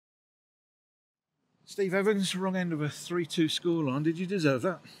Steve Evans, wrong end of a 3-2 scoreline. Did you deserve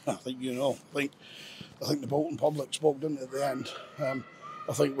that? I think I think the Bolton public spoke, didn't it, at the end.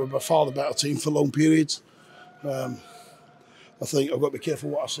 I think we're by far the better team for long periods. I think I've got to be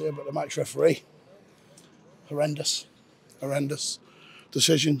careful what I say about the match referee. Horrendous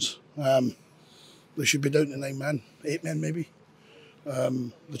decisions. They should be down to 9 men, 8 men maybe.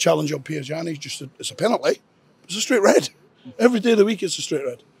 The challenge on Piergiani is it's a penalty. It's a straight red. Every day of the week it's a straight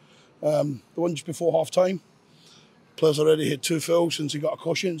red. The one just before half time, players already had 2 fouls since he got a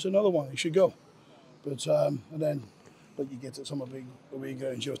caution. It's another one, he should go. But and then like you get at some big away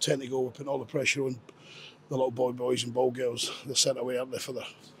grounds, you tend to go putting all the pressure on the little boys and ball girls. They're sent away up there for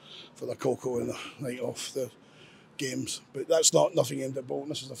the cocoa and the night off the games. But that's nothing aimed at Bolton.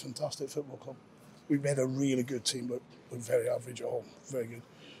 This is a fantastic football club. We've made a really good team, but we're very average at home, very good.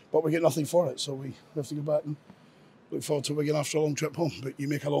 But we get nothing for it, so we have to go back and look forward to Wigan after a long trip home. But you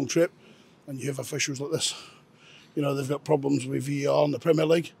make a long trip and you have officials like this. You know, they've got problems with VAR in the Premier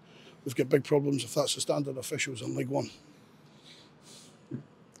League. They've got big problems if that's the standard officials in League One.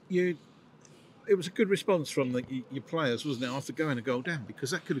 It was a good response from your players, wasn't it, after going a goal down?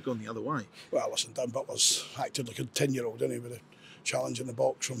 Because that could have gone the other way. Well, listen, Dan Butler's acted like a 10-year-old, didn't he, with a challenge in the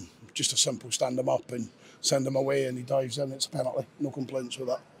box from just a simple stand him up and send him away, and he dives in. It's a penalty. No complaints with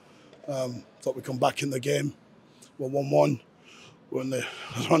that. Thought we'd come back in the game. We're 1-1. We're on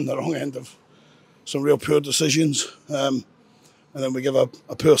the wrong end of some real poor decisions. And then we give a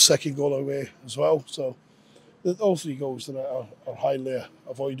poor second goal away as well. So all 3 goals tonight are highly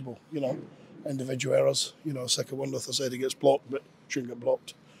avoidable, you know, individual errors. You know, second one, Luther said he gets blocked, but shouldn't get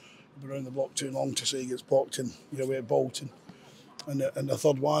blocked. We've been around the block too long to say he gets blocked, and you're away at Bolton. And the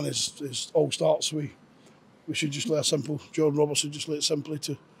third one is all starts. We should just let Jordan Robertson just lay it simply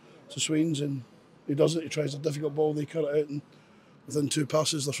to Sweens, and he does it. He tries a difficult ball, they cut it out, and within 2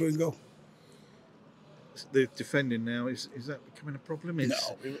 passes they're through and go. The defending now, is that becoming a problem? No.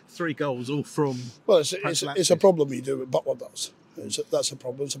 3 goals all from... Well, it's a problem you do what Butler does. That's a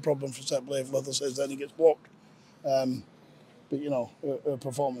problem. It's a problem for set play if Luther says then he gets blocked. But, you know, our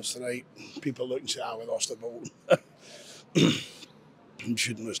performance tonight, people look and say, we lost at Bolton. We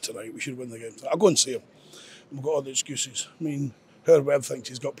shouldn't lose tonight. We should win the game tonight. I'll go and see him. We've got all the excuses. I mean, Herb Webb thinks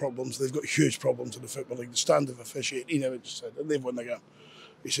he's got problems. They've got huge problems in the Football League. The standard of officiating, he never just said, and they've won the game.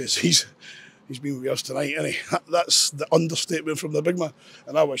 He says he's been with us tonight, and that's the understatement from the big man.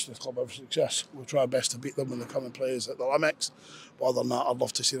 And I wish this club every success. We'll try our best to beat them when they come and play us at the Lamex. But other than that, I'd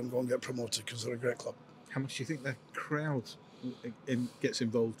love to see them go and get promoted because they're a great club. How much do you think the crowd gets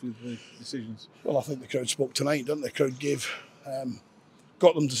involved with the decisions? Well, I think the crowd spoke tonight, didn't they? The crowd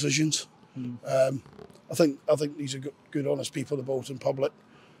got them decisions. I think these are good, honest people, the Bolton public.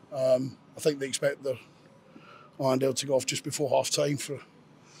 I think they expect their Arndale to go off just before half time for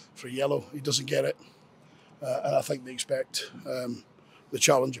yellow. He doesn't get it. And I think they expect the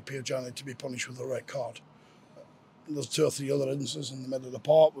challenge of Piergiani to be punished with a red card. There's 2 or 3 other instances in the middle of the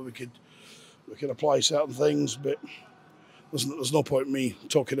park where we could apply certain things, but there's no point in me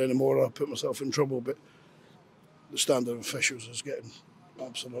talking anymore. I'll put myself in trouble, but the standard of officials is getting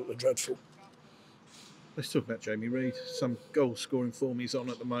absolutely dreadful. Let's talk about Jamie Reid. Some goal-scoring form he's on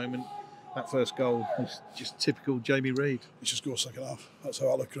at the moment. That first goal was just typical Jamie Reid. He should score second half. That's how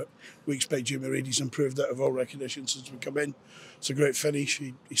I look at it. We expect Jamie Reid. He's improved out of all recognition since we come in. It's a great finish.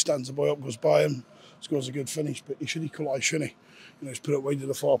 He stands the boy up, goes by him, scores a good finish, but he should equalise, shouldn't he? You know, he's put it wide to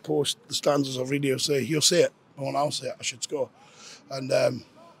the far post. The standards of radio say, he'll say it. When I'll say it, I should score. And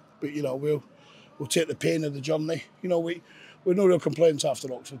but you know, we'll take the pain of the journey. You know, we've no real complaints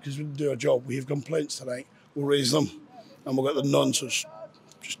after Oxford because we didn't do our job. We have complaints tonight. We'll raise them, and we'll get the nonsense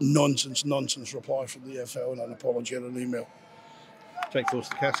reply from the EFL and an apology and an email. Jake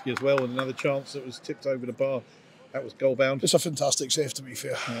Forster-Caskey as well, and another chance that was tipped over the bar. That was goal bound. It's a fantastic save, to be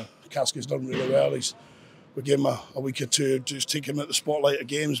fair. Yeah. Caskey's done really well. We gave him a week or 2 just take him at the spotlight of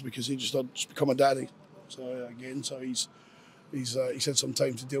games because he just become a daddy. So he's had some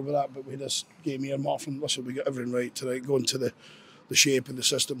time to deal with that, but we just gave me a mark from listen. We got everything right tonight. Going to the shape and the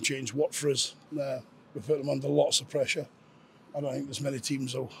system change worked for us. We put them under lots of pressure. I don't think there's many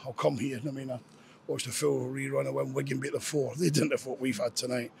teams will come here. I mean, I watched a full rerun of when Wigan beat the 4. They didn't have what we've had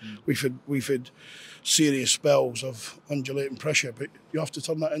tonight. We've had serious spells of undulating pressure, but you have to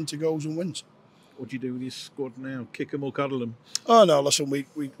turn that into goals and wins. What do you do with your squad now? Kick them or cuddle them? Oh no, listen, we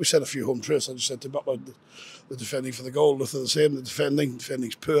said a few home truths. I just said to Butler, the defending for the goal, Luther the same, the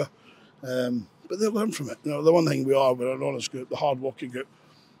defending's poor. But they'll learn from it. You know, the one thing we're an honest group, the hard-working group.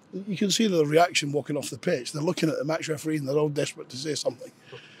 You can see the reaction walking off the pitch. They're looking at the match referee and they're all desperate to say something.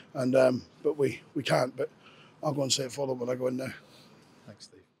 And but we can't. But I'll go and say it for them when I go in now. Thanks,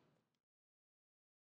 Steve.